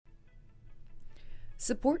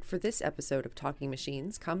Support for this episode of Talking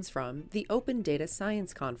Machines comes from the Open Data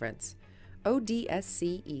Science Conference.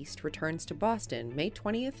 ODSC East returns to Boston May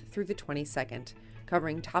 20th through the 22nd,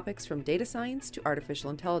 covering topics from data science to artificial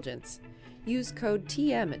intelligence. Use code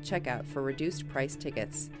TM at checkout for reduced price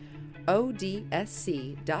tickets.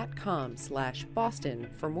 odsc.com/Boston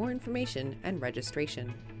for more information and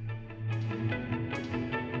registration.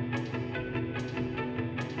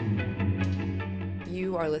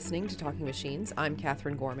 You are listening to Talking Machines. I'm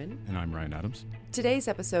Katherine Gorman. And I'm Ryan Adams. Today's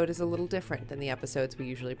episode is a little different than the episodes we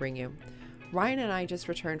usually bring you. Ryan and I just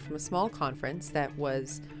returned from a small conference that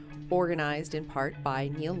was organized in part by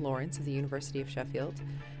Neil Lawrence of the University of Sheffield.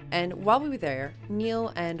 And while we were there,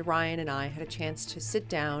 Neil and Ryan and I had a chance to sit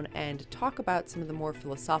down and talk about some of the more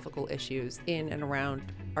philosophical issues in and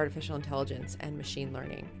around artificial intelligence and machine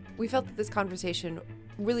learning. We felt that this conversation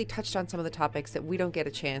really touched on some of the topics that we don't get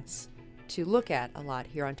a chance to look at a lot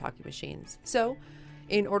here on Talking Machines. So,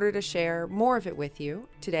 in order to share more of it with you,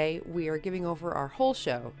 today we are giving over our whole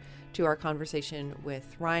show to our conversation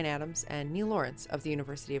with Ryan Adams and Neil Lawrence of the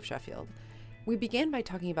University of Sheffield. We began by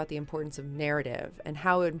talking about the importance of narrative and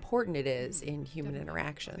how important it is in human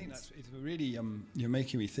interactions. I think it's really, you're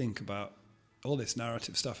making me think about all this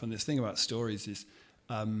narrative stuff, and this thing about stories is,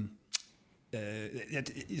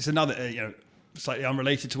 it's another, slightly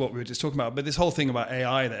unrelated to what we were just talking about, but this whole thing about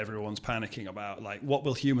AI that everyone's panicking about, like what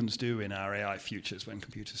will humans do in our AI futures when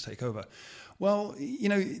computers take over? Well,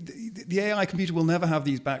 the AI computer will never have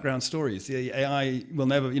these background stories. The AI will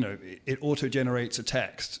never, it auto-generates a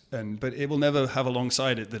text, but it will never have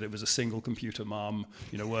alongside it that it was a single computer mom,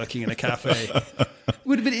 working in a cafe.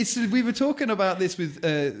 We were talking about this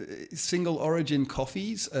with single origin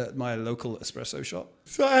coffees at my local espresso shop.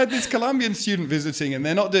 So I had this Colombian student visiting, and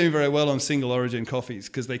they're not doing very well on single origin coffees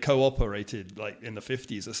because they cooperated like in the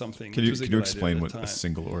 50s or something. Can you explain what a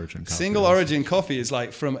single origin coffee is? Single origin coffee is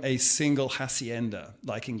like from a single hacienda,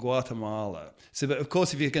 like in Guatemala. So, but of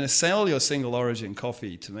course, if you're going to sell your single origin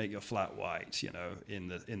coffee to make your flat white, in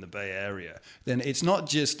the Bay Area, then it's not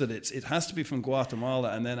just that it has to be from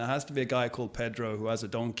Guatemala, and then it has to be a guy called Pedro who has a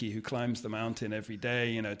donkey who climbs the mountain every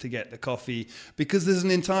day, to get the coffee, because there's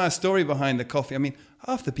an entire story behind the coffee. I mean,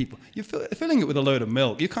 half the people, you're filling it with a load of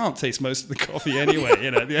milk. You can't taste most of the coffee anyway,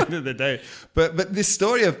 at the end of the day. But this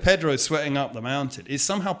story of Pedro sweating up the mountain is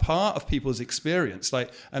somehow part of people's experience.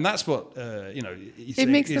 And that's what, it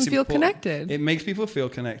makes them feel connected. It makes people feel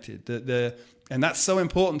connected. And that's so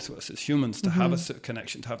important to us as humans to have a sort of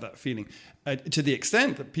connection, to have that feeling. To the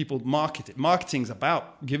extent that people market it. Marketing's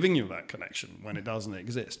about giving you that connection when it doesn't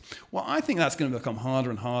exist. Well, I think that's going to become harder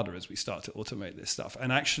and harder as we start to automate this stuff.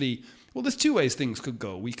 And actually, there's two ways things could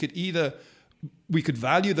go. We could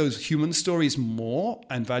value those human stories more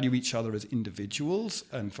and value each other as individuals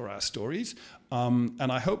and for our stories. And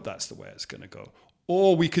I hope that's the way it's going to go.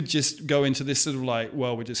 Or we could just go into this sort of like,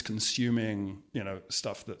 well, we're just consuming,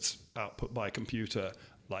 stuff that's output by a computer,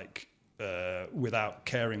 without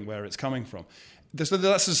caring where it's coming from. So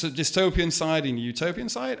that's a dystopian side and utopian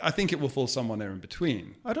side. I think it will fall somewhere there in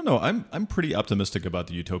between. I don't know. I'm pretty optimistic about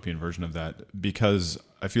the utopian version of that, because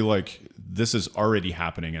I feel like this is already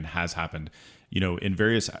happening and has happened, in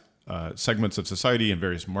various segments of society and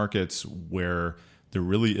various markets where there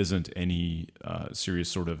really isn't any serious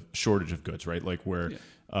sort of shortage of goods, right? Like where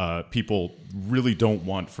people really don't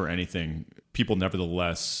want for anything. People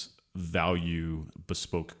nevertheless value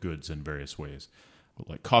bespoke goods in various ways.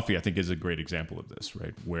 Like coffee, I think, is a great example of this,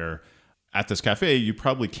 right? Where at this cafe, you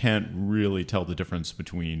probably can't really tell the difference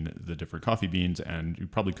between the different coffee beans, and you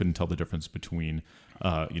probably couldn't tell the difference between,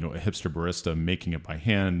 a hipster barista making it by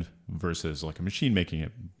hand versus like a machine making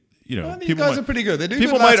it. These guys are pretty good. They do.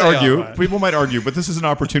 People might argue. People might argue, but this is an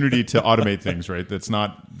opportunity to automate things, right? It's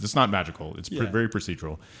not magical. It's very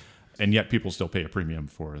procedural, and yet people still pay a premium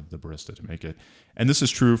for the barista to make it. And this is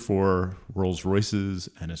true for Rolls Royces,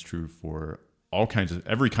 and it's true for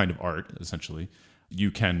every kind of art. Essentially,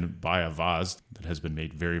 you can buy a vase that has been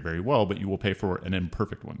made very, very well, but you will pay for an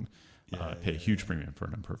imperfect one. Pay a huge premium for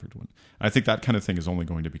an imperfect one. I think that kind of thing is only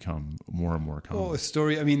going to become more and more common. Oh, a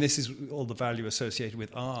story. I mean, this is all the value associated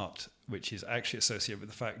with art, which is actually associated with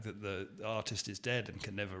the fact that the artist is dead and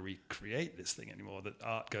can never recreate this thing anymore. That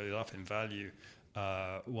art goes up in value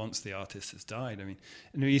once the artist has died. I mean,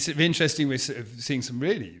 it's sort of interesting. We're sort of seeing some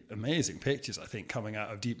really amazing pictures, I think, coming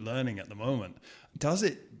out of deep learning at the moment. Does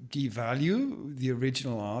it devalue the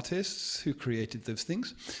original artists who created those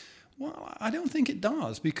things? Well, I don't think it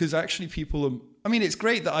does, because actually it's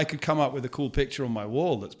great that I could come up with a cool picture on my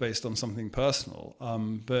wall that's based on something personal,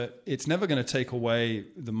 but it's never going to take away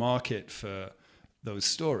the market for those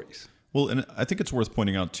stories. Well, and I think it's worth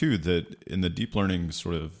pointing out, too, that in the deep learning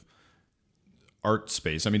sort of art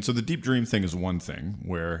space. I mean, so the deep dream thing is one thing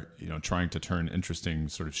where, trying to turn interesting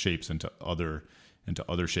sort of shapes into other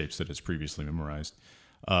shapes that is previously memorized.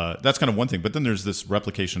 That's kind of one thing, but then there's this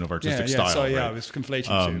replication of artistic style. Sorry, right? I was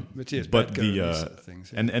conflating two. But yes, but the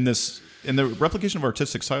things, yeah. and the replication of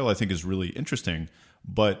artistic style, I think, is really interesting.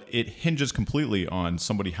 But it hinges completely on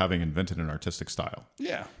somebody having invented an artistic style.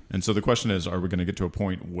 Yeah. And so the question is, are we going to get to a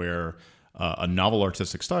point where a novel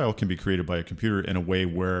artistic style can be created by a computer in a way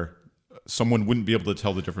where someone wouldn't be able to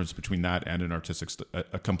tell the difference between that and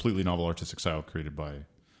a completely novel artistic style created by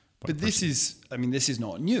but this is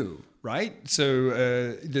not new, right? So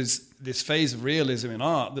there's this phase of realism in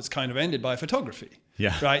art that's kind of ended by photography.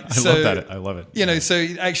 Yeah, right. I love it. So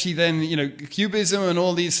actually, then cubism and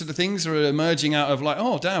all these sort of things are emerging out of like,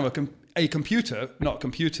 oh damn, a computer, not a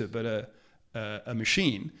computer, but a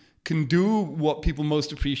machine can do what people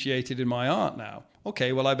most appreciated in my art now.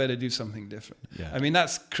 Okay, well, I better do something different. Yeah. I mean,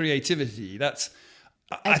 that's creativity.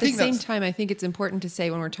 At the same time, I think it's important to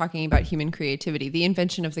say when we're talking about human creativity, the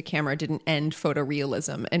invention of the camera didn't end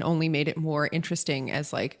photorealism and only made it more interesting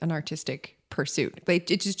as like an artistic pursuit. It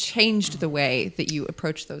just changed the way that you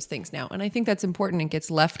approach those things now. And I think that's important and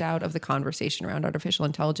gets left out of the conversation around artificial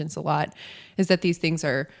intelligence a lot, is that these things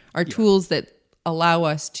are tools that allow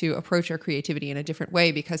us to approach our creativity in a different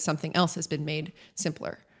way because something else has been made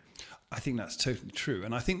simpler. I think that's totally true.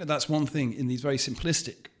 And I think that that's one thing in these very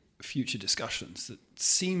simplistic future discussions that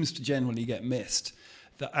seems to generally get missed,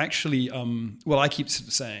 that actually, I keep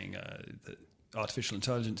saying that artificial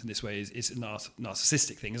intelligence in this way is a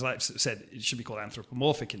narcissistic thing. As I've said, it should be called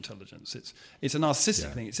anthropomorphic intelligence. It's a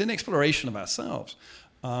narcissistic thing. It's an exploration of ourselves.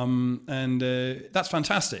 And that's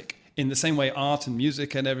fantastic in the same way art and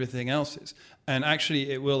music and everything else is. And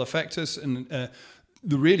actually it will affect us. And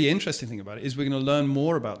the really interesting thing about it is we're going to learn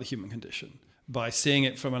more about the human condition by seeing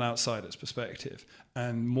it from an outsider's perspective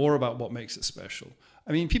and more about what makes it special.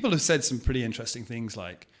 I mean, people have said some pretty interesting things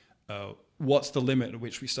like, what's the limit at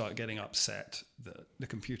which we start getting upset that the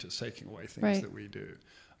computer's taking away things that we do?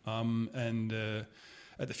 And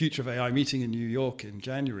at the Future of AI meeting in New York in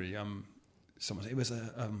January, it was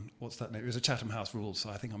what's that name? It was a Chatham House rule,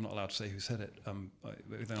 so I think I'm not allowed to say who said it,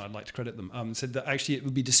 then I'd like to credit them, said that actually it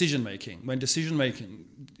would be decision-making. When decision-making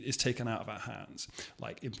is taken out of our hands,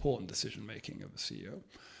 like important decision-making of the CEO.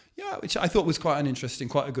 Yeah, which I thought was quite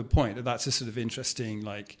a good point. That's a sort of interesting,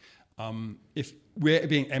 like, if we're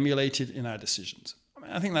being emulated in our decisions.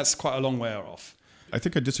 I think that's quite a long way off. I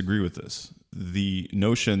think I disagree with this. The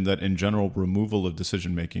notion that in general removal of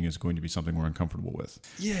decision making is going to be something we're uncomfortable with.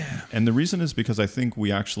 Yeah. And the reason is because I think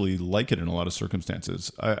we actually like it in a lot of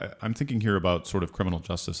circumstances. I'm thinking here about sort of criminal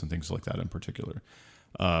justice and things like that in particular,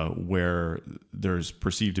 where there's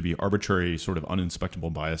perceived to be arbitrary sort of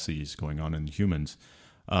uninspectable biases going on in humans.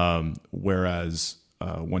 Whereas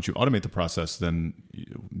once you automate the process, then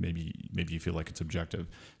maybe you feel like it's objective.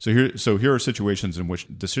 So here are situations in which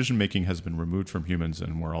decision making has been removed from humans,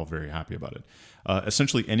 and we're all very happy about it.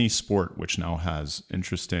 Essentially, any sport which now has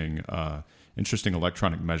interesting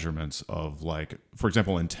electronic measurements of, like, for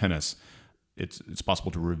example, in tennis, it's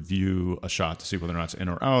possible to review a shot to see whether or not it's in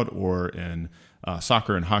or out, or in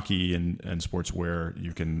soccer and hockey and sports where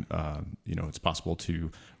you can, it's possible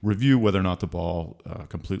to review whether or not the ball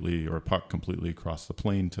completely or a puck completely crossed the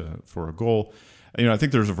plane for a goal. I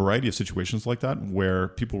think there's a variety of situations like that where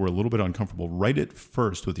people were a little bit uncomfortable right at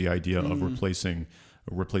first with the idea of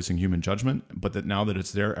replacing human judgment, but that now that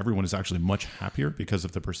it's there, everyone is actually much happier because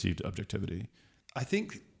of the perceived objectivity. I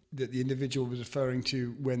think that the individual was referring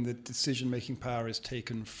to when the decision-making power is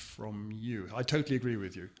taken from you. I totally agree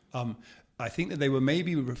with you. I think that they were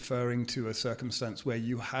maybe referring to a circumstance where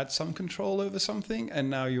you had some control over something and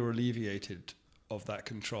now you're alleviated of that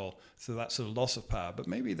control. So that sort of loss of power. But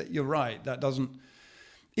maybe that you're right.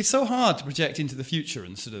 It's so hard to project into the future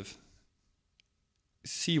and sort of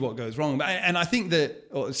see what goes wrong. And I think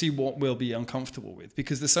or see what we'll be uncomfortable with,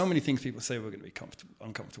 because there's so many things people say we're going to be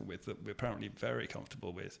uncomfortable with that we're apparently very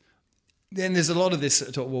comfortable with. Then there's a lot of this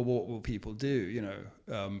talk, well, what will people do,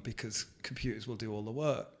 because computers will do all the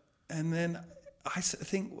work. And then I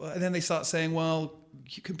think, and then they start saying, well,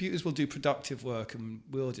 computers will do productive work and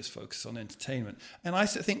we'll just focus on entertainment. And I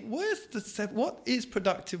think, what is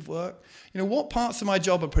productive work? What parts of my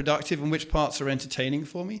job are productive and which parts are entertaining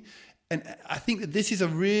for me? And I think that this is a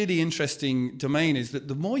really interesting domain, is that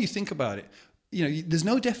the more you think about it, there's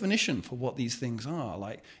no definition for what these things are.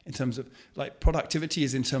 Like, in terms of, like, productivity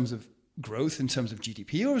is in terms of growth, in terms of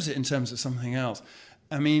GDP, or is it in terms of something else?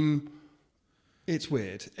 I mean, It's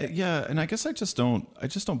weird. Yeah, and I guess I just don't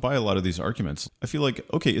buy a lot of these arguments. I feel like,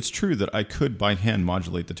 okay, it's true that I could by hand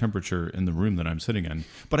modulate the temperature in the room that I'm sitting in,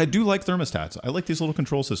 but I do like thermostats. I like these little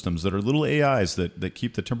control systems that are little AIs that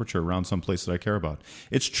keep the temperature around some place that I care about.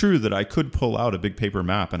 It's true that I could pull out a big paper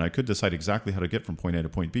map and I could decide exactly how to get from point A to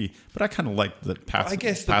point B, but I kind of like that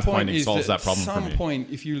pathfinding solves that problem for me. At some point,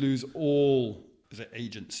 if you lose all,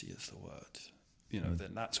 agency is the word,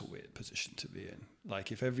 then that's a weird position to be in.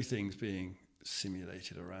 Like if everything's being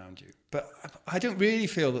simulated around you, but I don't really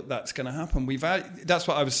feel that that's going to happen. That's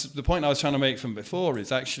what the point I was trying to make from before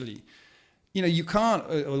is actually, you can't,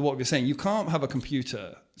 or what we were saying, you can't have a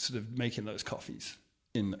computer sort of making those coffees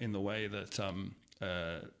in the way that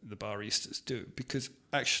the baristas do, because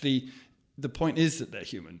actually the point is that they're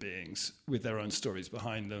human beings with their own stories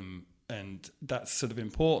behind them, and that's sort of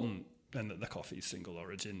important, and that the coffee is single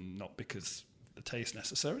origin, not because the taste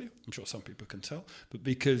necessarily, I'm sure some people can tell, but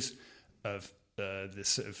because of this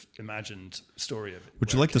sort of imagined story of it.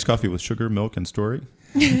 Would you like this coffee with sugar, milk, and story?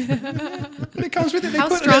 But it comes with it. How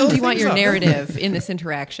strong do you want your narrative in this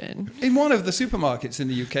interaction? In one of the supermarkets in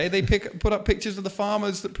the UK, they put up pictures of the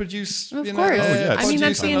farmers that produce. Of course. I mean,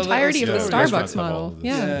 that's the entirety of the Starbucks model.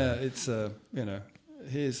 Yeah, it's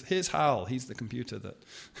here's Hal. He's the computer that.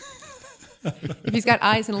 If he's got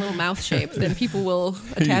eyes and a little mouth shape, then people will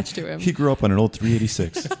attach to him. He grew up on an old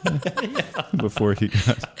 386 before he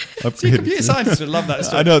got upgraded. See, computer scientists would love that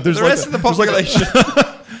story. I know. There's the rest of the population.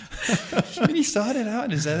 I mean, he started out in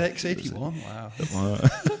his ZX81. Wow.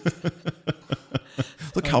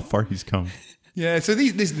 Look how far he's come. Yeah, so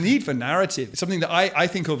this need for narrative, something that I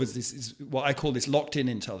think of as this is what I call this locked-in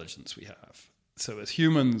intelligence we have. So as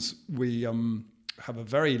humans, we have a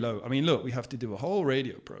very low. I mean, look, we have to do a whole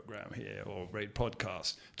radio program here or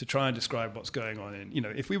podcast to try and describe what's going on.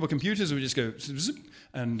 If we were computers, we would just go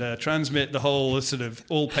and transmit the whole sort of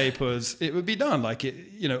all papers. It would be done. Like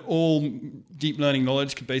all deep learning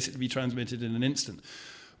knowledge could basically be transmitted in an instant.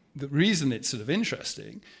 The reason it's sort of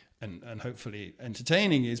interesting and hopefully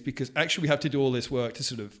entertaining is because actually we have to do all this work to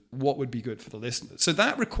sort of what would be good for the listeners. So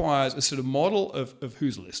that requires a sort of model of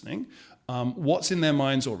who's listening, what's in their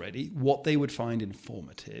minds already, what they would find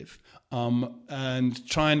informative, and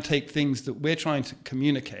try and take things that we're trying to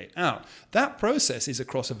communicate out. That process is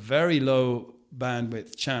across a very low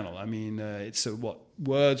bandwidth channel. I mean, it's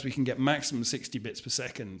words we can get maximum 60 bits per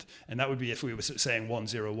second, and that would be if we were sort of saying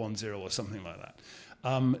 1010 or something like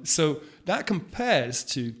that. So that compares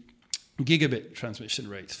to gigabit transmission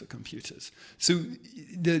rates for computers. So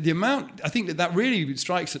the amount, I think that really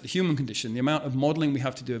strikes at the human condition, the amount of modeling we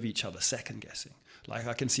have to do of each other, second guessing. Like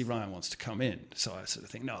I can see Ryan wants to come in, so I sort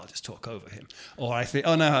of think, no, I'll just talk over him. Or I think,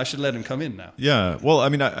 oh no, I should let him come in now. Yeah, well, I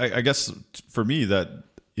mean, I guess for me that,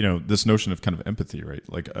 this notion of kind of empathy, right?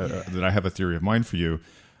 Like that I have a theory of mind for you.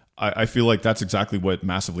 I feel like that's exactly what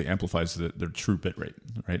massively amplifies the true bit rate,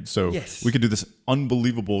 right? So we could do this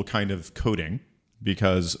unbelievable kind of coding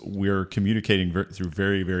because we're communicating through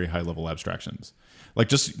very, very high level abstractions. Like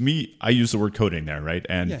just me, I use the word coding there, right?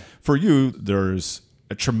 And for you, there's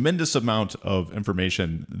a tremendous amount of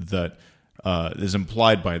information that is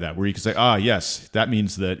implied by that, where you can say, yes, that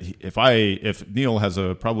means that if Neil has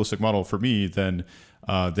a probabilistic model for me, then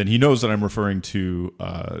he knows that I'm referring to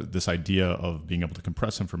this idea of being able to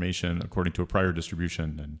compress information according to a prior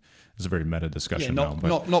distribution, and it's a very meta discussion.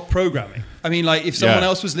 Not programming. I mean, like if someone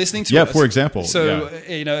else was listening to us. For example. So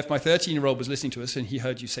if my 13-year-old was listening to us and he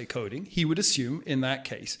heard you say coding, he would assume in that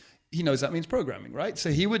case he knows that means programming, right? So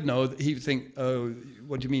he would know, he would think, oh,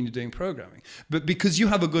 what do you mean you're doing programming? But because you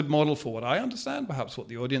have a good model for what I understand, perhaps what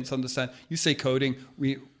the audience understand, you say coding,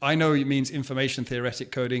 I know it means information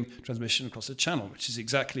theoretic coding, transmission across a channel, which is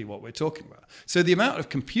exactly what we're talking about. So the amount of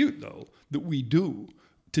compute, though, that we do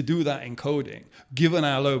to do that encoding, given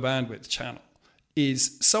our low bandwidth channel,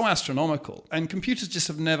 is so astronomical, and computers just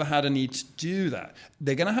have never had a need to do that.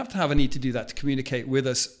 They're going to have a need to do that to communicate with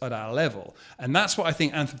us at our level, and that's what I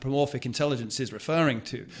think anthropomorphic intelligence is referring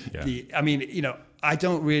to. I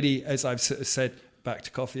don't really, as I've said, back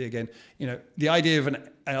to coffee again, the idea of an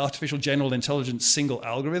artificial general intelligence single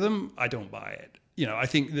algorithm, I don't buy it. I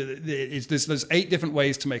think that there's 8 different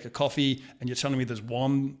ways to make a coffee, and you're telling me there's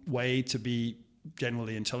one way to be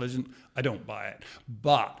generally intelligent. I don't buy it.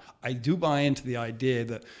 But I do buy into the idea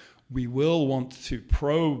that we will want to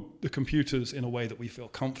probe the computers in a way that we feel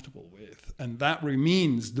comfortable with. And that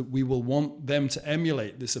means that we will want them to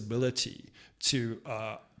emulate this ability to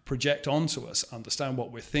project onto us, understand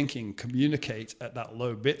what we're thinking, communicate at that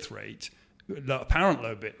low bit rate, the apparent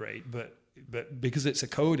low bit rate, but because it's a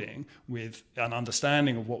coding with an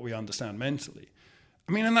understanding of what we understand mentally.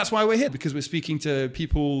 I mean, and that's why we're here, because we're speaking to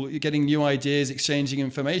people, getting new ideas, exchanging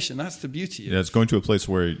information. That's the beauty. Yeah, it's going to a place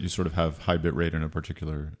where you sort of have high bit rate in a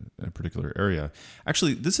particular area.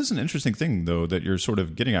 Actually, this is an interesting thing, though, that you're sort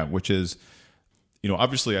of getting at, which is,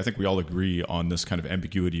 obviously, I think we all agree on this kind of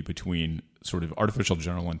ambiguity between sort of artificial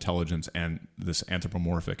general intelligence and this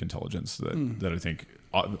anthropomorphic intelligence that I think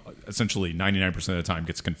essentially 99% of the time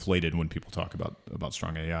gets conflated when people talk about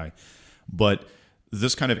strong AI. But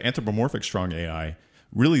this kind of anthropomorphic strong AI,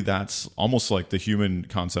 really, that's almost like the human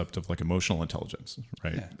concept of like emotional intelligence,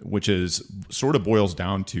 right? Yeah. Which is sort of boils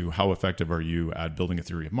down to how effective are you at building a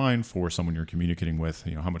theory of mind for someone you're communicating with?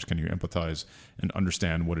 How much can you empathize and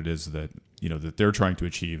understand what it is that that they're trying to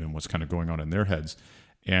achieve and what's kind of going on in their heads,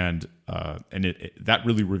 and that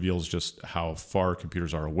really reveals just how far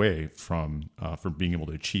computers are away from being able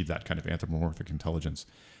to achieve that kind of anthropomorphic intelligence.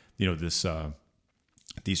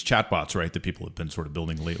 These chatbots, right, that people have been sort of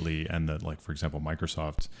building lately, and that, like, for example,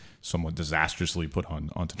 Microsoft somewhat disastrously put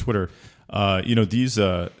onto Twitter.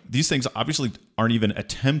 These things obviously aren't even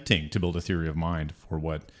attempting to build a theory of mind for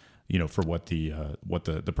what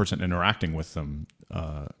the person interacting with them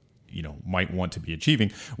might want to be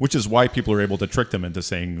achieving, which is why people are able to trick them into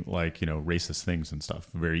saying, like, racist things and stuff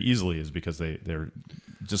very easily, is because they're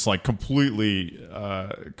just like completely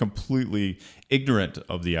ignorant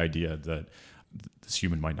of the idea that this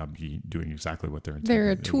human might not be doing exactly what they're intending.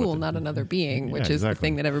 They're a tool, not another being, which is the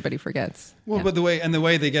thing that everybody forgets. Well, but the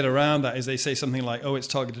way they get around that is they say something like, "Oh, it's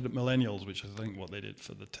targeted at millennials," which is, I think, what they did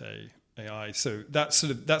for the Tay AI. So that's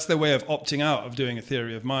their way of opting out of doing a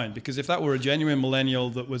theory of mind. Because if that were a genuine millennial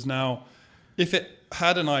that was now, if it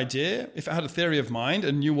had an idea, if it had a theory of mind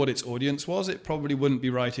and knew what its audience was, it probably wouldn't be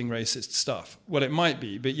writing racist stuff. Well, it might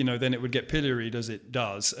be, but then it would get pilloried as it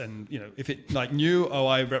does. And if it knew, "Oh,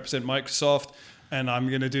 I represent Microsoft, and I'm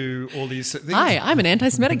going to do all these things." Hi, I'm an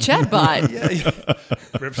anti-Semitic chatbot. yeah,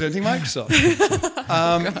 representing Microsoft.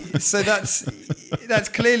 So that's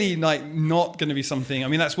clearly not going to be something. I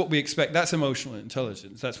mean, that's what we expect. That's emotional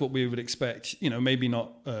intelligence. That's what we would expect. Maybe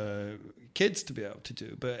not kids to be able to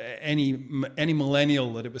do, but any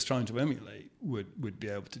millennial that it was trying to emulate would be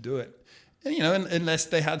able to do it. And, unless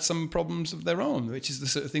they had some problems of their own, which is the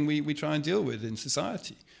sort of thing we try and deal with in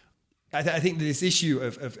society. I think this issue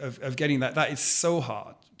of getting that is so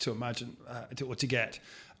hard to imagine or to get.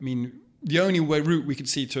 I mean, the only route we could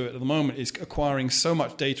see to it at the moment is acquiring so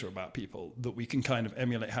much data about people that we can kind of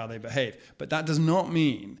emulate how they behave. But that does not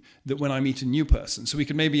mean that when I meet a new person, so we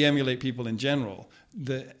can maybe emulate people in general,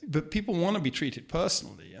 but people want to be treated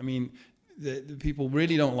personally. I mean, the people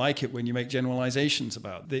really don't like it when you make generalizations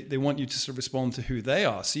about. They want you to sort of respond to who they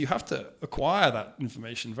are. So you have to acquire that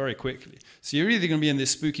information very quickly. So you're either going to be in this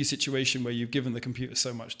spooky situation where you've given the computer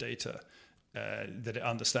so much data that it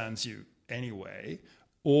understands you anyway,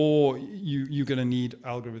 or you're going to need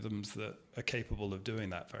algorithms that are capable of doing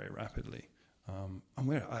that very rapidly. And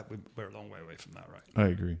we're a long way away from that, right? I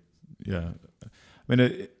agree. Yeah. I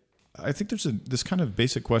mean, I think there's this kind of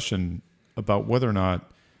basic question about whether or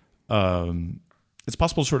not it's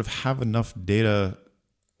possible to sort of have enough data,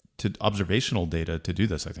 observational data, to do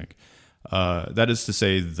this, I think. That is to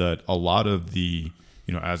say that a lot of the,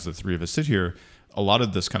 as the three of us sit here, a lot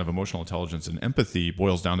of this kind of emotional intelligence and empathy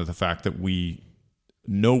boils down to the fact that we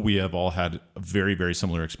know we have all had very, very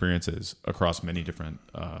similar experiences across many different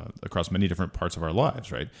parts of our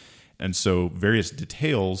lives, right? And so various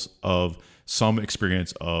details of some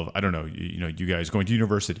experience of, I don't know, you guys going to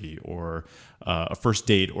university, or a first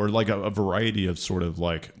date, or like a variety of sort of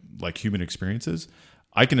like human experiences,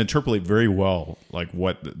 I can interpolate very well like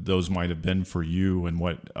what those might have been for you, and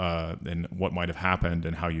what might have happened,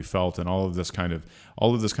 and how you felt, and all of this kind of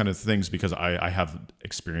things, because I have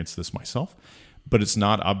experienced this myself. But it's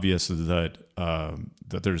not obvious that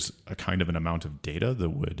there's a kind of an amount of data that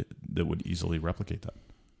would easily replicate that.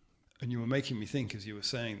 And you were making me think, as you were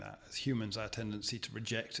saying that, as humans, our tendency to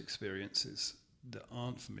reject experiences that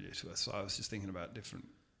aren't familiar to us. So I was just thinking about different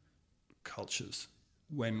cultures.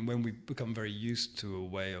 When we become very used to a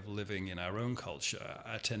way of living in our own culture,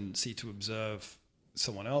 our tendency to observe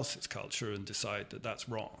someone else's culture and decide that that's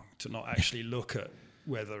wrong, to not actually look at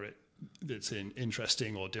whether it's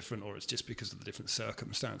interesting or different, or it's just because of the different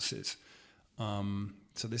circumstances.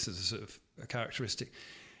 So this is a sort of a characteristic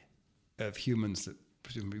of humans that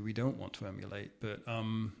presumably we don't want to emulate, but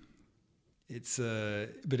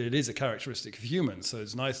it is a characteristic of humans. So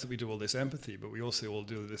it's nice that we do all this empathy, but we also all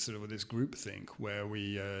do this sort of this groupthink where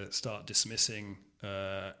we start dismissing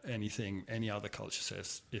anything any other culture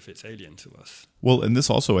says if it's alien to us. Well, and this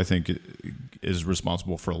also, I think, is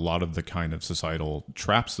responsible for a lot of the kind of societal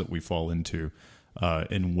traps that we fall into.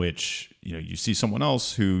 in which you see someone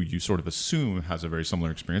else who you sort of assume has a very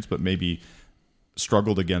similar experience, but maybe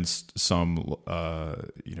struggled against some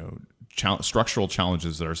structural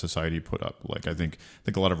challenges that our society put up. Like I think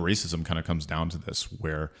a lot of racism kind of comes down to this,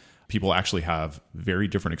 where people actually have very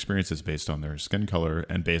different experiences based on their skin color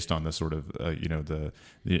and based on the sort of the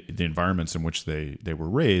environments in which they were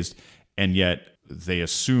raised, and yet they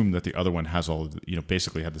assume that the other one has all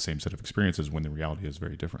basically had the same set of experiences when the reality is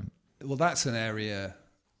very different. Well, that's an area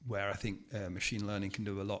where I think machine learning can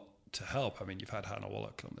do a lot to help. I mean, you've had Hannah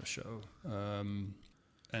Wallach on the show.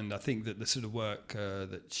 And I think that the sort of work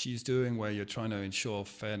that she's doing, where you're trying to ensure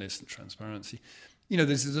fairness and transparency,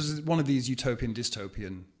 there's one of these utopian,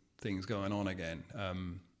 dystopian things going on again.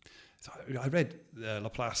 So I read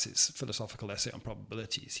Laplace's philosophical essay on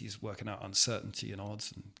probabilities. He's working out uncertainty and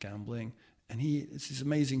odds and gambling. And it's this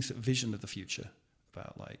amazing sort of vision of the future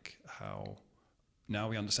about like how now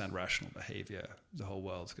we understand rational behavior, the whole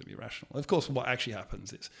world's going to be rational. Of course, what actually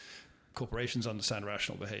happens is corporations understand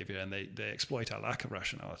rational behavior and they exploit our lack of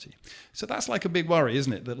rationality. So that's like a big worry,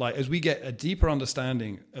 isn't it? That like as we get a deeper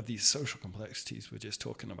understanding of these social complexities we're just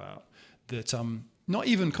talking about, that not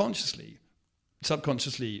even consciously,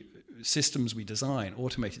 subconsciously, systems we design,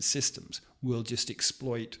 automated systems, will just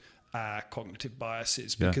exploit our cognitive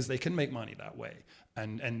biases because they can make money that way.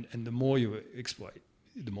 And the more you exploit,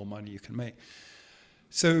 the more money you can make.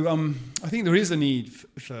 So I think there is a need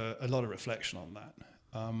for a lot of reflection on that.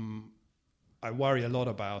 I worry a lot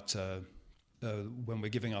about when we're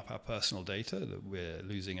giving up our personal data, that we're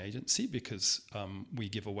losing agency because we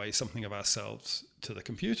give away something of ourselves to the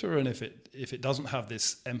computer. And if it doesn't have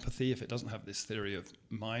this empathy, if it doesn't have this theory of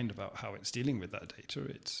mind about how it's dealing with that data,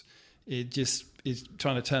 it just is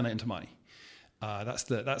trying to turn it into money. That's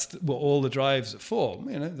what all the drives are for,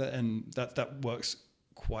 and that works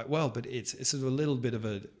quite well. But it's sort of a little bit of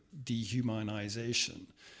a dehumanization.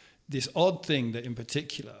 This odd thing that in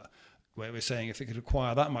particular, where we're saying if it could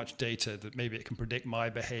acquire that much data, that maybe it can predict my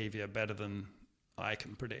behavior better than I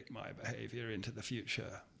can predict my behavior into the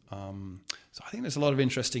future. So I think there's a lot of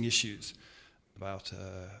interesting issues about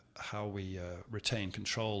how we retain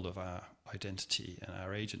control of our identity and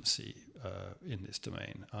our agency in this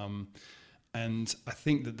domain. And I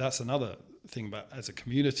think that's another thing about, as a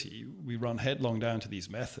community, we run headlong down to these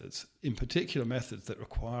methods, in particular methods that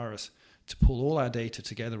require us to pull all our data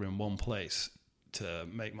together in one place to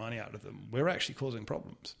make money out of them. We're actually causing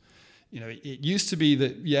problems. It used to be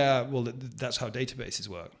that, that's how databases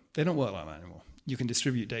work. They don't work like that anymore. You can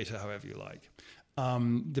distribute data however you like.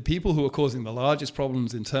 The people who are causing the largest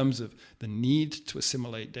problems in terms of the need to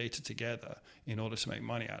assimilate data together in order to make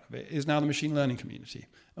money out of it is now the machine learning community.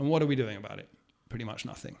 And what are we doing about it? Pretty much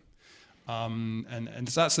nothing. And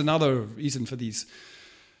that's another reason for these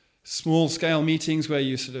small-scale meetings where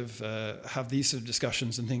you sort of have these sort of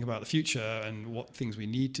discussions and think about the future and what things we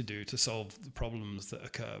need to do to solve the problems that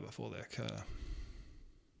occur before they occur.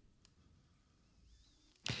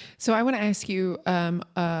 So I want to ask you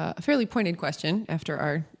a fairly pointed question after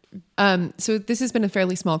our... so this has been a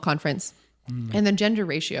fairly small conference, and the gender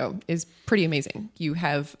ratio is pretty amazing. You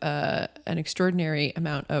have an extraordinary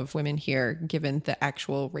amount of women here, given the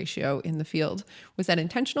actual ratio in the field. Was that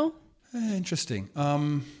intentional? Interesting.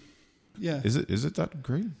 Yeah. Is it that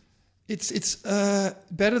great? It's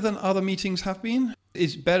better than other meetings have been.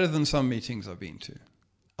 It's better than some meetings I've been to.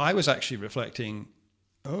 I was actually reflecting,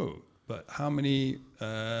 but how many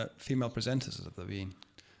female presenters have there been?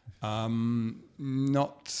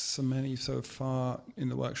 Not so many so far in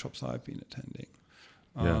the workshops I've been attending.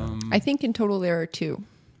 I think in total there are 2.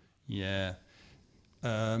 Yeah.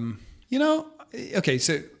 Okay,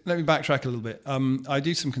 so let me backtrack a little bit. I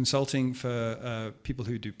do some consulting for people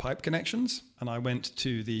who do pipe connections, and I went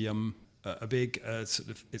to the a big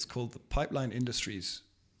it's called the Pipeline Industries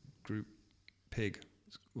Group, PIG,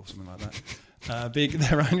 or something like that.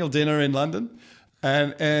 Their annual dinner in London,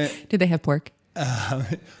 and did they have pork?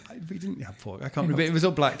 We didn't have pork. I can't remember. It was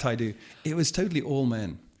all black tie-do. It was totally all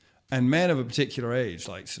men, and men of a particular age,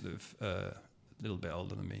 like sort of a little bit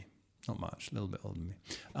older than me. Not much, a little bit older than me.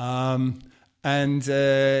 And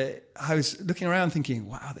I was looking around thinking,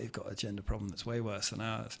 wow, they've got a gender problem that's way worse than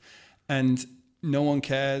ours. And no one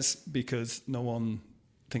cares because no one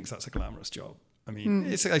thinks that's a glamorous job. I mean,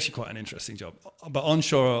 it's actually quite an interesting job. But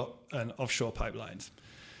onshore and offshore pipelines.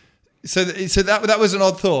 So that was an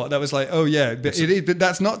odd thought. That was like, oh yeah, but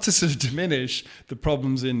that's not to sort of diminish the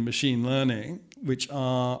problems in machine learning, which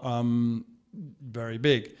are very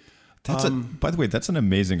big. By the way, that's an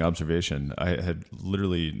amazing observation I had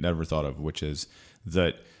literally never thought of, which is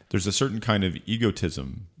that there's a certain kind of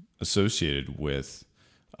egotism associated with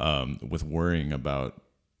worrying about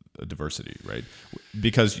diversity, right?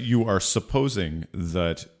 Because you are supposing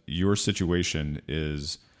that your situation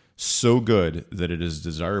is so good that it is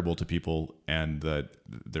desirable to people and that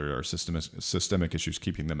there are systemic issues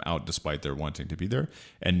keeping them out despite their wanting to be there,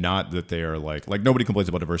 and not that they are like nobody complains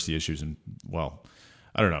about diversity issues. And well,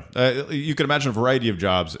 I don't know. You can imagine a variety of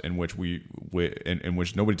jobs in which in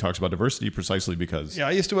which nobody talks about diversity precisely because... Yeah,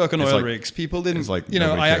 I used to work on oil rigs. People didn't...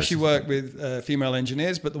 I actually worked with female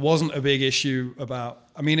engineers, but there wasn't a big issue about...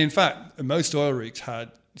 I mean, in fact, most oil rigs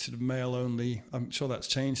had sort of male only. I'm sure that's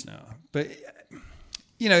changed now. But...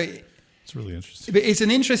 it's really interesting. But it's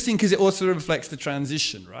an interesting because it also reflects the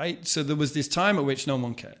transition, right? So there was this time at which no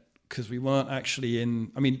one cared because we weren't actually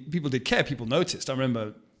in. I mean, people did care. People noticed. I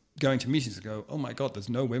remember going to meetings and go, "Oh my God, there's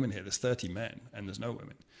no women here. There's 30 men and there's no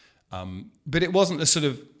women." But it wasn't a sort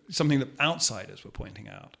of something that outsiders were pointing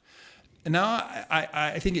out. And now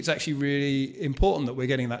I think it's actually really important that we're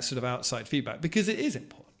getting that sort of outside feedback because it is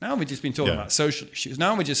important. Now we've just been talking about social issues.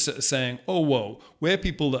 Now we're just sort of saying, oh, whoa, we're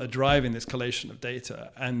people that are driving this collation of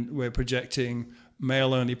data and we're projecting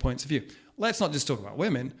male-only points of view. Let's not just talk about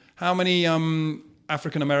women. How many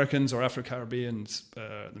African Americans or Afro-Caribbeans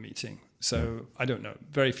at the meeting? So I don't know,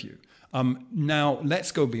 very few. Now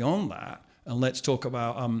let's go beyond that and let's talk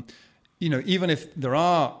about... even if there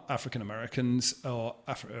are African Americans or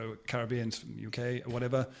Afro-Caribbeans from the UK or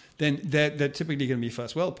whatever, then they're typically going to be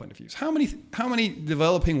first world point of views. How many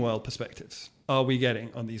developing world perspectives are we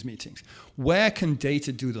getting on these meetings? Where can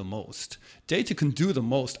data do the most? Data can do the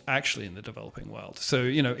most actually in the developing world. So,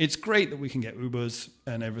 it's great that we can get Ubers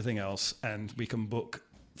and everything else, and we can book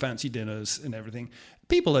fancy dinners and everything.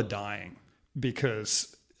 People are dying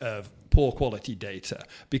because of poor quality data,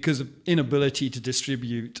 because of inability to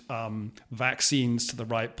distribute vaccines to the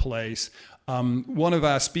right place. One of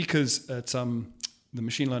our speakers at the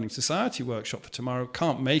Machine Learning Society workshop for tomorrow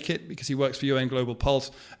can't make it because he works for UN Global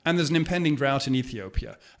Pulse, and there's an impending drought in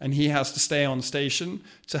Ethiopia, and he has to stay on station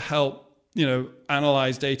to help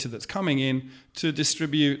analyze data that's coming in to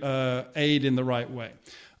distribute aid in the right way.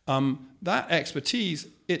 That expertise,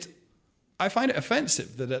 I find it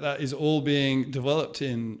offensive that is all being developed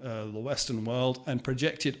in the Western world and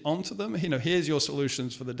projected onto them. Here's your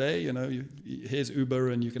solutions for the day. Here's Uber,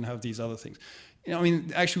 and you can have these other things.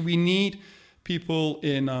 Actually, we need people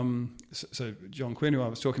in. So John Quinn, who I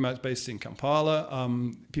was talking about, is based in Kampala.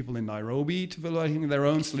 People in Nairobi developing their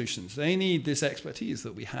own solutions. They need this expertise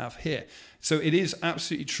that we have here. So it is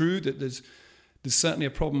absolutely true that there's certainly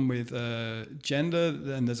a problem with gender,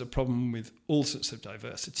 and there's a problem with all sorts of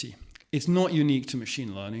diversity. It's not unique to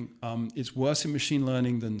machine learning. It's worse in machine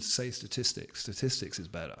learning than, say, statistics. Statistics is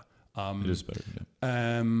better. It is better,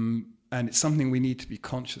 yeah. And it's something we need to be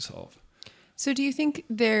conscious of. So do you think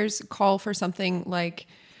there's a call for something like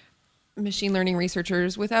machine learning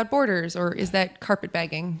researchers without borders, or is that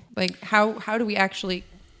carpetbagging? Like, how do we actually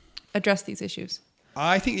address these issues?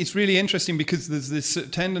 I think it's really interesting because there's this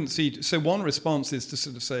tendency. So one response is to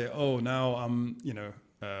sort of say, oh, now,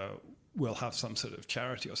 we'll have some sort of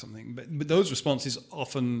charity or something. But those responses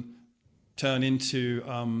often turn into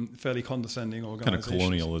fairly condescending organizations. Kind of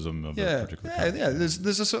colonialism of a particular kind. Yeah.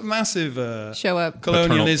 There's a sort of massive show up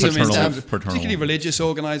colonialism in terms of particularly religious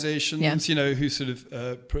organizations, who sort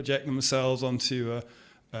of project themselves onto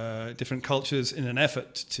different cultures in an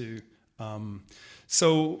effort to.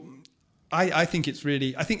 So I think it's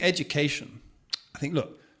really, I think education. I think,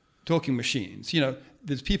 look, talking machines,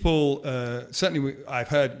 there's people, certainly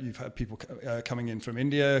you've had people coming in from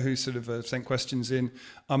India who sort of sent questions in.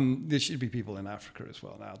 There should be people in Africa as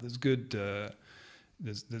well now. There's good,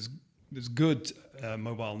 there's good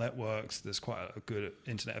mobile networks. There's quite a good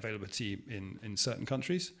internet availability in certain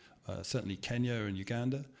countries, certainly Kenya and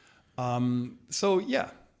Uganda.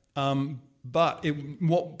 But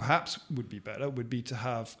what perhaps would be better would be to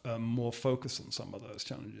have more focus on some of those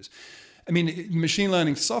challenges. I mean, machine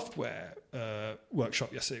learning software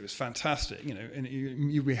workshop yesterday was fantastic.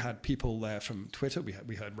 And we had people there from Twitter.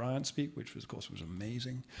 We heard Ryan speak, which was, of course, was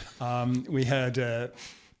amazing. We had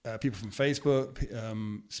people from Facebook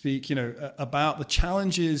speak, about the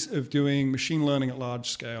challenges of doing machine learning at large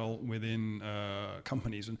scale within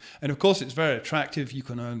companies. And of course, it's very attractive. You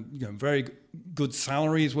can earn very good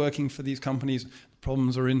salaries working for these companies. The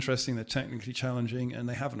problems are interesting. They're technically challenging, and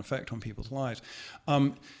they have an effect on people's lives.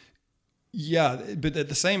 But at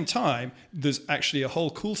the same time, there's actually a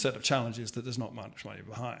whole cool set of challenges that there's not much money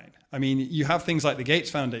behind. I mean, you have things like the Gates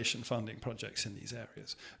Foundation funding projects in these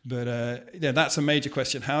areas, but that's a major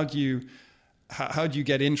question. How do you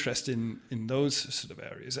get interest in those sort of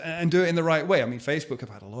areas and do it in the right way? I mean, Facebook have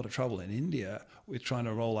had a lot of trouble in India with trying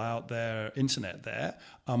to roll out their internet there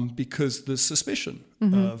because there's suspicion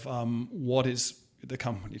of what is the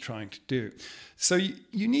company trying to do. So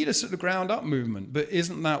you need a sort of ground up movement, but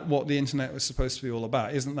isn't that what the internet was supposed to be all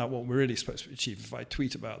about? Isn't that what we're really supposed to achieve? If I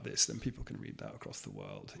tweet about this, then people can read that across the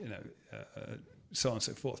world, so on and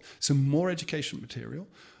so forth. So more education material,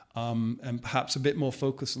 and perhaps a bit more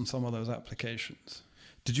focus on some of those applications.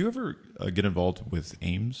 Did you ever get involved with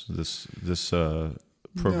AIMS, this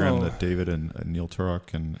program that David and Neil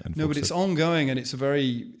Turok and no, but it's ongoing, and it's a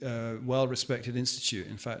very well-respected institute.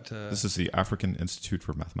 In fact, this is the African Institute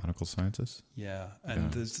for Mathematical Sciences. Yeah,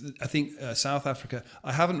 and there's, I think South Africa.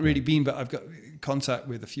 I haven't really been, but I've got contact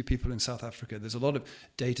with a few people in South Africa. There's a lot of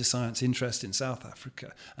data science interest in South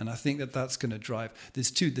Africa, and I think that's going to drive.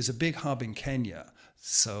 There's a big hub in Kenya.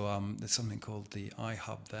 So there's something called the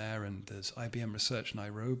iHub there, and there's IBM Research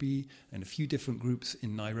Nairobi, and a few different groups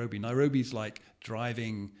in Nairobi. Nairobi's like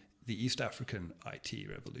driving the East African IT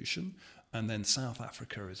revolution, and then South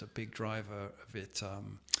Africa is a big driver of it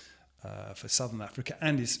for Southern Africa,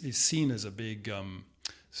 and is seen as a big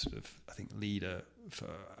sort of, I think, leader for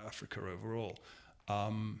Africa overall.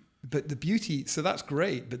 But the beauty, so that's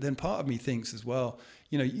great, but then part of me thinks as well,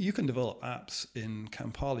 you can develop apps in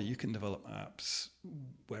Kampala, you can develop apps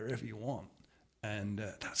wherever you want, and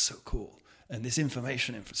that's so cool. And this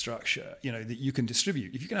information infrastructure, that you can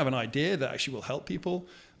distribute. If you can have an idea that actually will help people,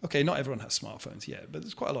 okay, not everyone has smartphones yet, but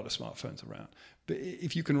there's quite a lot of smartphones around. But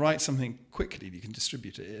if you can write something quickly, you can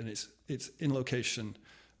distribute it, and it's in location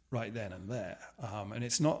right then and there. And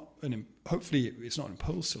it's not hopefully it's not an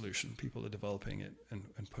imposed solution. People are developing it and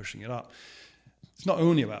pushing it up. It's not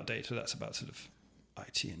only about data, that's about sort of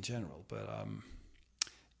IT in general. But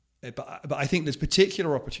I think there's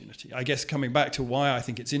particular opportunity. I guess coming back to why I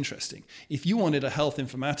think it's interesting. If you wanted a health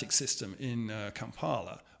informatics system in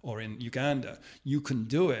Kampala or in Uganda, you can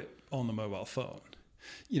do it on the mobile phone.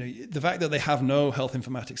 The fact that they have no health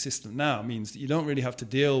informatics system now means that you don't really have to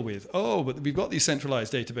deal with, but we've got these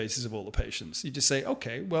centralized databases of all the patients. You just say,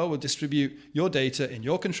 okay, well, we'll distribute your data in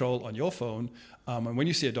your control on your phone. And when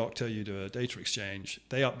you see a doctor, you do a data exchange.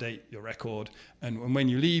 They update your record. And when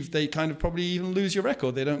you leave, they kind of probably even lose your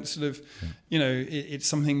record. They don't sort of, it's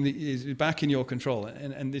something that is back in your control.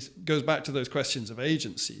 And this goes back to those questions of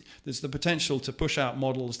agency. There's the potential to push out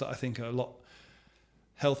models that I think are a lot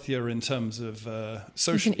healthier in terms of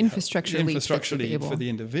social infrastructure lead for the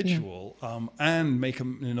individual, and make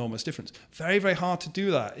an enormous difference. Very, very hard to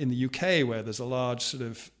do that in the UK, where there's a large sort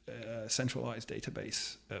of centralized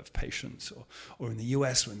database of patients, or in the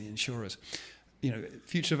US when the insurers.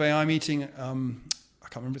 Future of AI meeting, I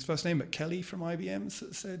can't remember his first name, but Kelly from IBM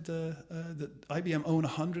said that IBM own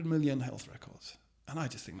 100 million health records. And I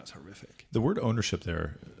just think that's horrific. The word ownership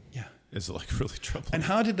there is like really troubling. And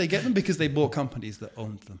how did they get them? Because they bought companies that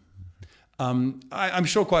owned them. I'm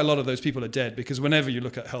sure quite a lot of those people are dead, because whenever you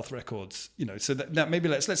look at health records, so that maybe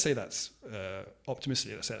let's say that's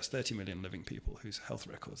optimistically, let's say that's 30 million living people whose health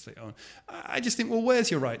records they own. I just think, well,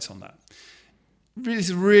 where's your rights on that?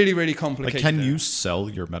 It's really, really complicated. Like, can you sell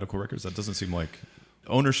your medical records? That doesn't seem like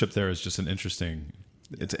ownership there is just an interesting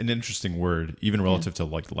word, even relative to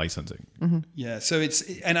like licensing. Mm-hmm. Yeah, so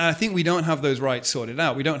and I think we don't have those rights sorted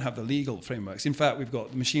out. We don't have the legal frameworks. In fact, we've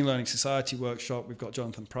got the Machine Learning Society workshop. We've got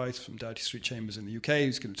Jonathan Price from Doughty Street Chambers in the UK,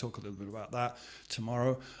 who's going to talk a little bit about that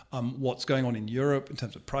tomorrow. What's going on in Europe in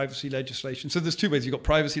terms of privacy legislation. So there's two ways. You've got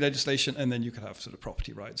privacy legislation, and then you could have sort of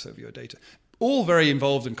property rights over your data. All very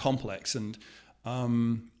involved and complex. And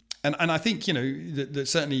I think, that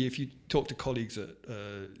certainly if you talk to colleagues at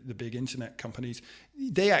the big internet companies,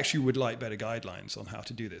 they actually would like better guidelines on how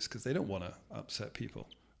to do this, because they don't want to upset people.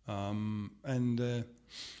 Those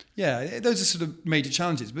are sort of major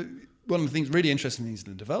challenges. But one of the really interesting things in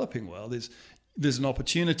the developing world is there's an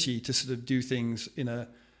opportunity to sort of do things in a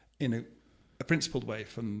principled way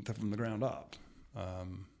from the ground up. You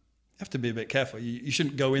have to be a bit careful. You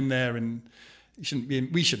shouldn't go in there and...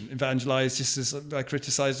 we shouldn't evangelize, just as I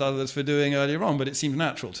criticized others for doing earlier on, but it seems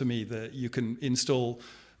natural to me that you can install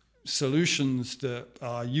solutions that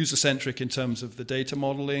are user-centric in terms of the data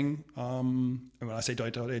modeling. And when I say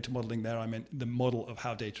data modeling there, I meant the model of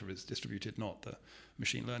how data is distributed, not the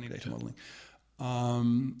machine learning data modeling,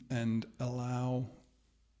 and allow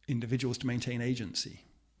individuals to maintain agency.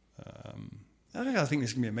 I think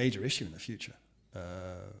this is going to be a major issue in the future,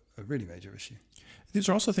 a really major issue. These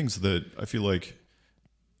are also things that I feel like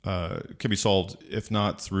can be solved, if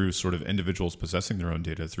not through sort of individuals possessing their own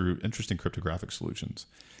data, through interesting cryptographic solutions.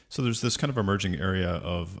 So there's this kind of emerging area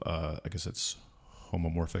of, I guess it's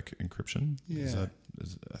homomorphic encryption. Yeah.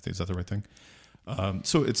 I think is that the right thing?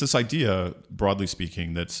 So it's this idea, broadly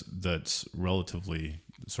speaking, that's relatively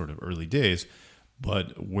sort of early days,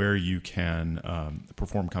 but where you can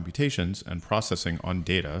perform computations and processing on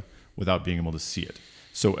data without being able to see it.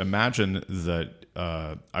 So imagine that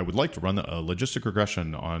I would like to run a logistic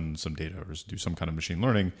regression on some data or do some kind of machine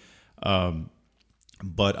learning,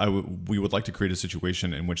 but we would like to create a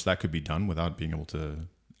situation in which that could be done without being able to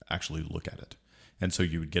actually look at it. And so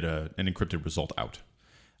you would get an encrypted result out.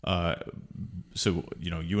 So,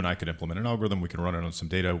 you and I could implement an algorithm. We could run it on some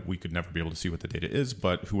data. We could never be able to see what the data is,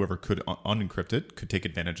 but whoever could unencrypt it could take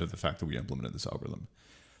advantage of the fact that we implemented this algorithm.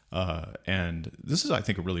 And this is, I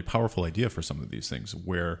think, a really powerful idea for some of these things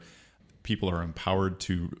where people are empowered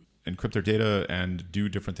to encrypt their data and do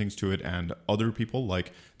different things to it. And other people,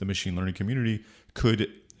 like the machine learning community,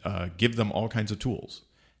 could give them all kinds of tools.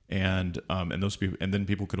 And those people, and then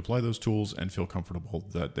people could apply those tools and feel comfortable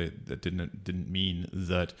that that didn't mean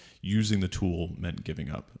that using the tool meant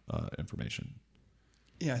giving up information.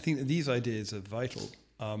 Yeah, I think that these ideas are vital.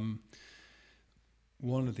 One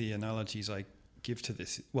of the analogies I give to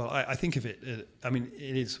this, well, I think of it.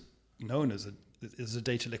 It is known as a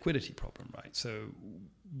data liquidity problem, right? So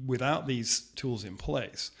without these tools in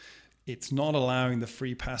place, it's not allowing the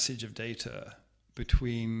free passage of data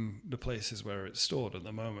between the places where it's stored at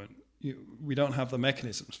the moment. We don't have the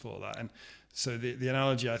mechanisms for that. And so the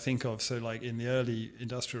analogy I think of, so like in the early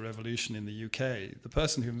industrial revolution in the UK, the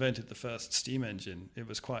person who invented the first steam engine, it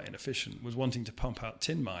was quite inefficient, was wanting to pump out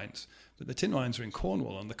tin mines, but the tin mines are in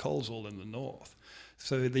Cornwall and the coal's all in the north.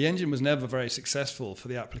 So the engine was never very successful for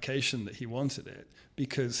the application that he wanted it,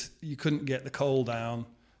 because you couldn't get the coal down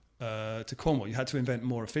to Cornwall. You had to invent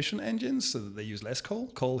more efficient engines so that they use less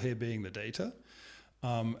coal here being the data.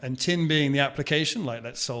 And tin being the application, like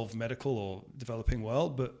let's solve medical or developing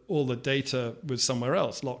world, but all the data was somewhere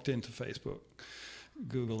else, locked into Facebook,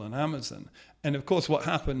 Google, and Amazon. And of course, what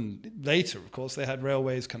happened later, of course, they had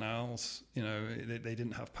railways, canals, they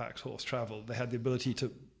didn't have packed horse travel. They had the ability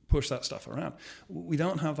to push that stuff around. We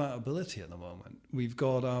don't have that ability at the moment. We've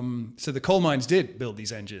got, so the coal mines did build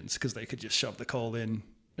these engines because they could just shove the coal in.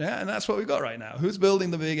 Yeah, and that's what we've got right now. Who's building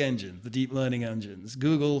the big engines, the deep learning engines?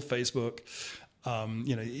 Google, Facebook.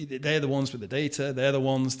 They're the ones with the data. They're the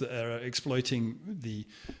ones that are exploiting the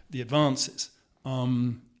advances.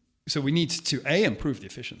 So we need to improve the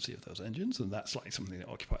efficiency of those engines, and that's like something that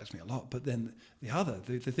occupies me a lot. But then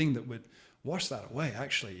the thing that would wash that away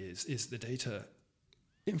actually is the data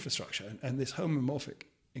infrastructure, and this homomorphic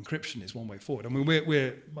encryption is one way forward. I mean,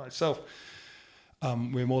 we're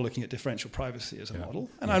more looking at differential privacy as a model.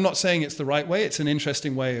 And I'm not saying it's the right way. It's an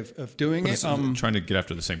interesting way of doing it. Trying to get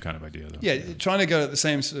after the same kind of idea, though. Yeah, trying to go at the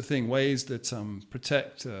same sort of thing, ways that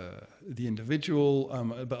protect the individual,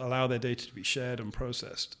 but allow their data to be shared and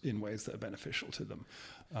processed in ways that are beneficial to them.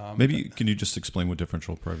 Maybe can you just explain what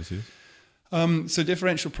differential privacy is? So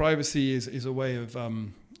differential privacy is a way of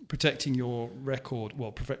protecting your record,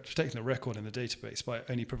 protecting the record in the database by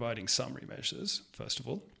only providing summary measures, first of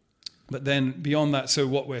all. But then beyond that, so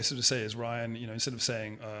what we're sort of saying is, Ryan, instead of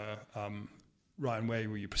saying, Ryan, where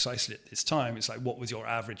were you precisely at this time? It's like, what was your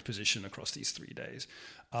average position across these 3 days?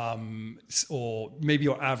 Or maybe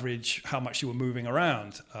your average, how much you were moving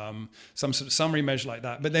around, some sort of summary measure like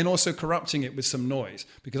that. But then also corrupting it with some noise,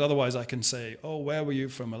 because otherwise I can say, oh, where were you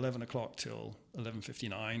from 11 o'clock till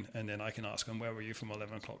 11:59? And then I can ask them, where were you from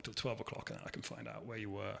 11 o'clock till 12 o'clock? And I can find out where you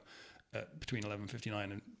were between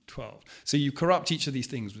 11:59 and 12. So you corrupt each of these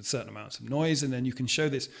things with certain amounts of noise, and then you can show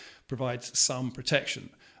this provides some protection.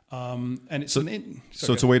 And it's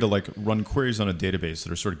it's a way to like run queries on a database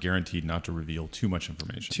that are sort of guaranteed not to reveal too much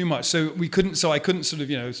information. Too much. So I couldn't sort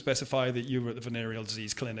of specify that you were at the venereal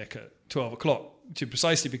disease clinic at 12 o'clock too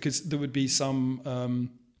precisely, because there would be some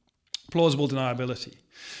plausible deniability.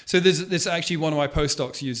 So there's actually one of my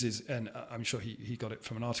postdocs uses, and I'm sure he got it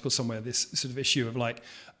from an article somewhere, this sort of issue of like,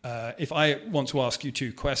 if I want to ask you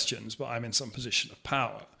 2 questions, but I'm in some position of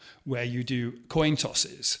power, where you do coin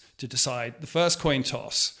tosses to decide, the first coin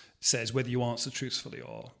toss says whether you answer truthfully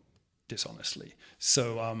or dishonestly.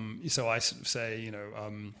 So I sort of say, I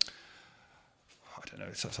don't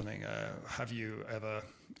know, something, have you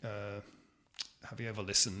ever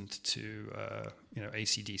listened to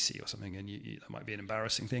AC/DC or something? And that might be an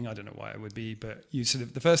embarrassing thing. I don't know why it would be, but you sort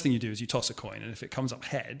of, the first thing you do is you toss a coin, and if it comes up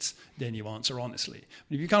heads, then you answer honestly.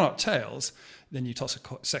 But if you come up tails, then you toss a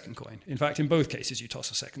second coin. In fact, in both cases, you toss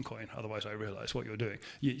a second coin. Otherwise, I realize what you're doing.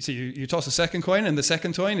 You toss a second coin, and the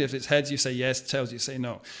second coin, if it's heads, you say yes. Tails, you say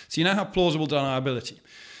no. So you now have plausible deniability.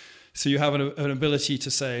 So you have an ability to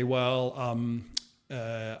say, well,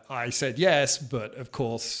 I said yes, but of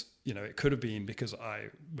course, it could have been because I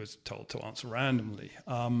was told to answer randomly.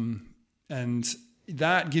 And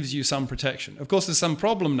that gives you some protection. Of course, there's some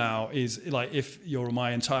problem now is like, if you're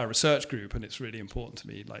my entire research group and it's really important to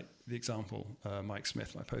me, like the example Mike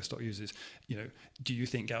Smith, my postdoc, uses, do you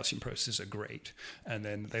think Gaussian processes are great? And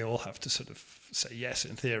then they all have to sort of say yes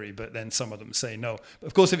in theory, but then some of them say no. But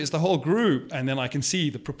of course, if it's the whole group, and then I can see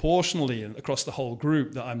the proportionally across the whole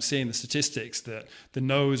group that I'm seeing the statistics that the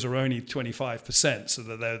no's are only 25%, so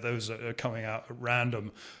that those are coming out at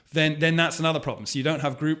random, then that's another problem. So you don't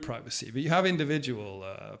have group privacy, but you have individual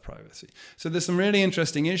privacy. So there's some really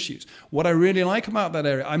interesting issues. What I really like about that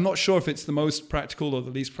area, I'm not sure if it's the most practical or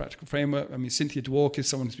the least practical framework. I mean, Cynthia Dwork is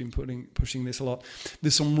someone who's been pushing this a lot.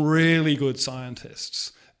 There's some really good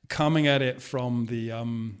scientists coming at it from the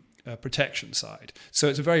protection side. So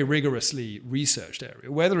it's a very rigorously researched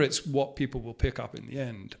area. Whether it's what people will pick up in the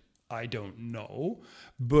end, I don't know,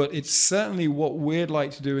 but it's certainly what we'd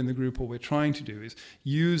like to do in the group, or we're trying to do, is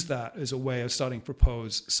use that as a way of starting to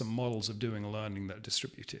propose some models of doing learning that are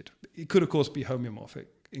distributed. It could, of course, be homeomorphic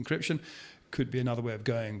encryption, could be another way of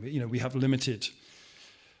going, but we have limited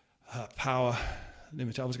power. I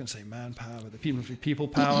was going to say manpower, but the people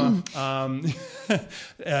power.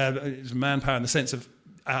 It's manpower in the sense of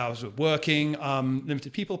hours of working,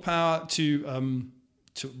 limited people power to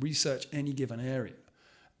research any given area.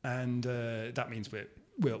 And that means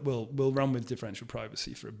we'll run with differential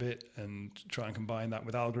privacy for a bit and try and combine that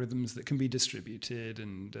with algorithms that can be distributed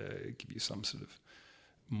and give you some sort of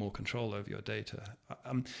more control over your data.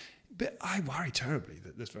 But I worry terribly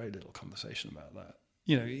that there's very little conversation about that.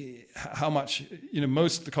 How much,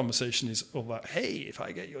 most of the conversation is about, hey, if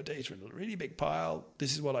I get your data in a really big pile,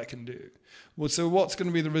 this is what I can do. Well, so what's going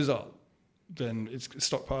to be the result? Then it's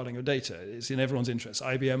stockpiling of data. It's in everyone's interest.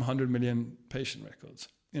 IBM, 100 million patient records.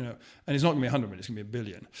 And it's not going to be 100 million, it's going to be 1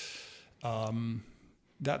 billion.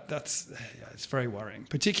 It's very worrying,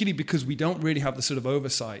 particularly because we don't really have the sort of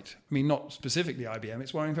oversight. I mean, not specifically IBM,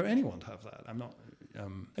 it's worrying for anyone to have that.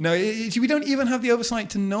 We don't even have the oversight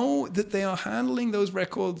to know that they are handling those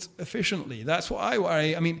records efficiently. That's what I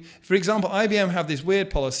worry. I mean, for example, IBM have this weird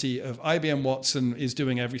policy of IBM Watson is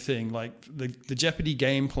doing everything, like the Jeopardy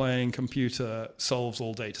game-playing computer solves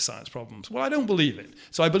all data science problems. Well, I don't believe it.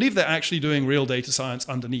 So I believe they're actually doing real data science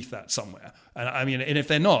underneath that somewhere. And if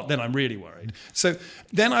they're not, then I'm really worried. So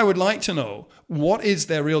then I would like to know, what is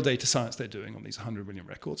their real data science they're doing on these 100 million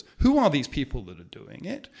records? Who are these people that are doing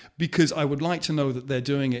it? Because I would like to know that they're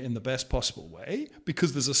doing it in the best possible way,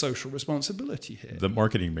 because there's a social responsibility here. The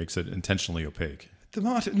marketing makes it intentionally opaque. The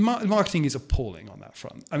marketing is appalling on that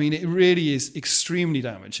front. I mean, it really is extremely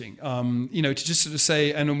damaging. To just sort of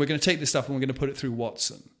say, and we're going to take this stuff and we're going to put it through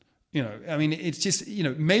Watson. It's just,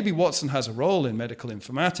 maybe Watson has a role in medical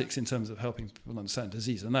informatics in terms of helping people understand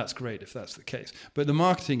disease, and that's great if that's the case. But the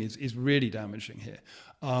marketing is really damaging here.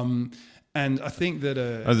 And I think that...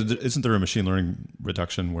 isn't there a machine learning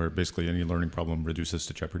reduction where basically any learning problem reduces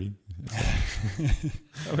to Jeopardy?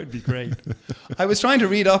 That would be great. I was trying to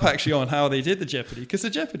read up actually on how they did the Jeopardy, because the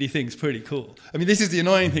Jeopardy thing's pretty cool. I mean, this is the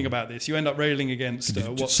annoying thing about this. You end up railing against...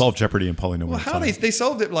 solve Jeopardy in polynomial how they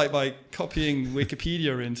solved it by copying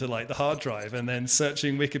Wikipedia into the hard drive and then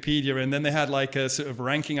searching Wikipedia, and then they had a sort of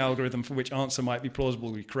ranking algorithm for which answer might be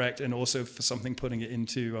plausibly correct, and also for something putting it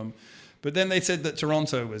into... But then they said that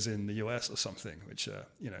Toronto was in the US or something, which,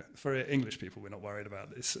 for English people, we're not worried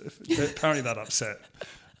about this. Apparently that upset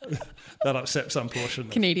some portion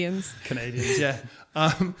of Canadians, yeah.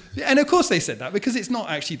 And of course they said that because it's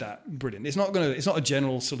not actually that brilliant. It's not a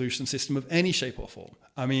general solution system of any shape or form.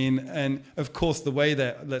 I mean, and of course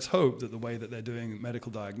let's hope that the way that they're doing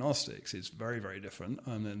medical diagnostics is very, very different,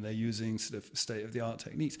 and then they're using sort of state-of-the-art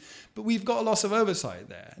techniques. But we've got a loss of oversight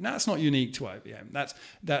there, and that's not unique to IBM.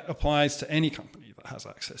 That applies to any company that has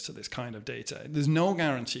access to this kind of data. There's no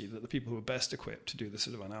guarantee that the people who are best equipped to do the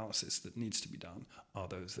sort of analysis that needs to be done are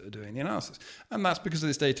those that are doing the analysis. And that's because of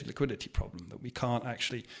this data liquidity problem, that we can't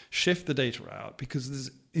actually shift the data out because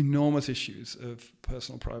there's enormous issues of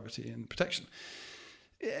personal privacy and protection.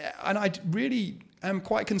 And I really am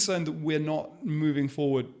quite concerned that we're not moving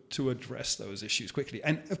forward to address those issues quickly.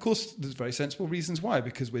 And of course, there's very sensible reasons why,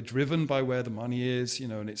 because we're driven by where the money is,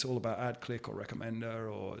 and it's all about ad click or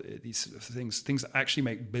recommender or these sort of things that actually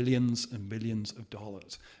make billions and billions of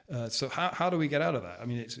dollars. So how do we get out of that? I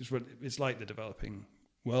mean, it's like the developing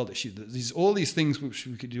world issue. There's all these things which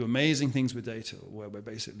we could do amazing things with data where we're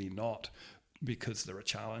basically not, because there are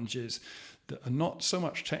challenges that are not so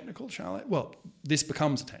much technical challenge. Well, this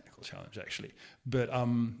becomes a technical challenge actually, but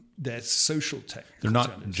there's social technical They're not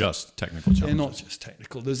challenges. Just technical challenges. They're not just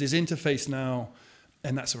technical. There's this interface now,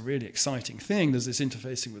 and that's a really exciting thing. There's this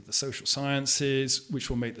interfacing with the social sciences,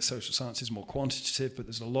 which will make the social sciences more quantitative, but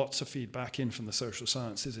there's lots of feedback in from the social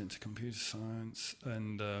sciences into computer science.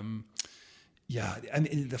 And Yeah, and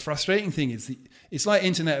the frustrating thing is it's like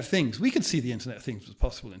Internet of Things. We could see the Internet of Things was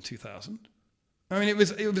possible in 2000. I mean, it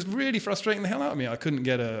was really frustrating the hell out of me. I couldn't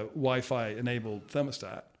get a Wi-Fi enabled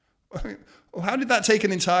thermostat. Well, how did that take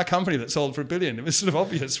an entire company that sold for $1 billion? It was sort of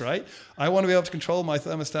obvious, right? I want to be able to control my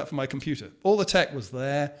thermostat from my computer. All the tech was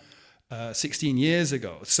there 16 years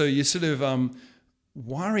ago. So you sort of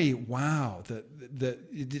worry, wow, that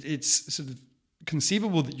it's sort of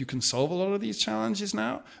conceivable that you can solve a lot of these challenges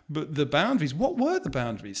now, but the boundaries, what were the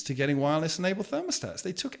boundaries to getting wireless enabled thermostats?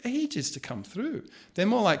 They took ages to come through. They're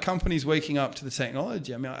more like companies waking up to the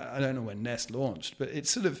technology. I mean, I don't know when Nest launched, but it's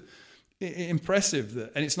sort of impressive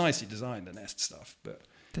that, and it's nicely designed, the Nest stuff, but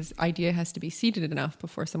this idea has to be seeded enough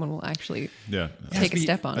before someone will actually take a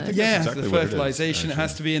step on it. Yeah, exactly the fertilization, it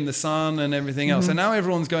has to be in the sun and everything else. And now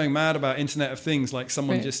everyone's going mad about Internet of Things like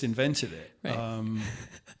someone just invented it. Right.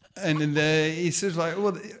 And it's sort of like,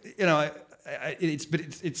 well, you know,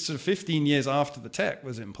 it's sort of 15 years after the tech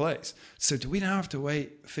was in place. So do we now have to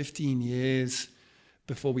wait 15 years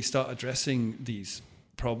before we start addressing these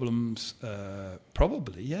problems?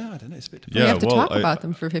 Probably, yeah. I don't know. It's a bit. We have to talk about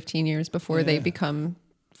them for 15 years before they become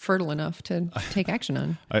fertile enough to take action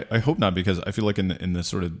on. I hope not, because I feel like in the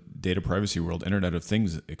sort of data privacy world, Internet of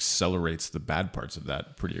Things accelerates the bad parts of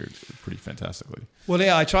that pretty fantastically. Well,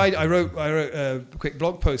 yeah, I wrote a quick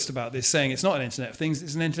blog post about this, saying it's not an Internet of Things,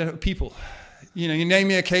 it's an Internet of people. You know, you name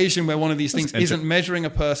me an occasion where one of these things isn't measuring a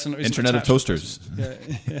person or isn't Internet of toasters. Yeah.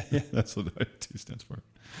 That's what IT stands for.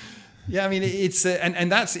 Yeah, I mean, it's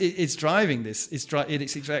and that's it's driving this. It's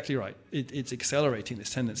exactly right. It's accelerating this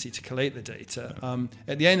tendency to collate the data.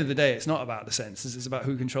 At the end of the day, it's not about the sensors. It's about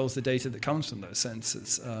who controls the data that comes from those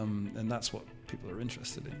sensors, and that's what people are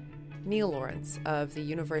interested in. Neil Lawrence of the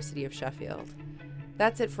University of Sheffield.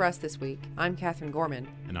 That's it for us this week. I'm Katherine Gorman.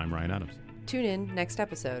 And I'm Ryan Adams. Tune in next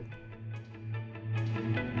episode.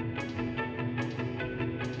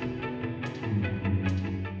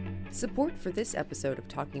 Support for this episode of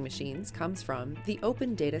Talking Machines comes from the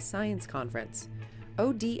Open Data Science Conference.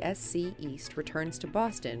 ODSC East returns to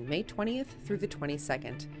Boston May 20th through the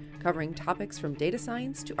 22nd, covering topics from data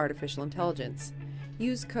science to artificial intelligence.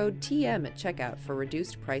 Use code TM at checkout for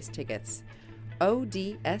reduced price tickets.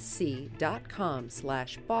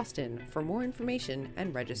 odsc.com/Boston for more information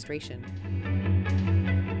and registration.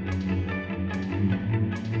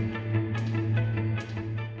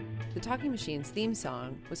 The Talking Machines theme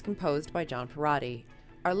song was composed by John Parati.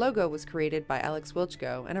 Our logo was created by Alex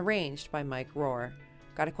Wilchko and arranged by Mike Rohr.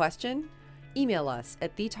 Got a question? Email us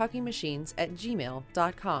at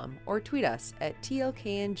thetalkingmachines@gmail.com or tweet us at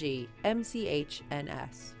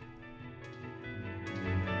TLKNGMCHNS.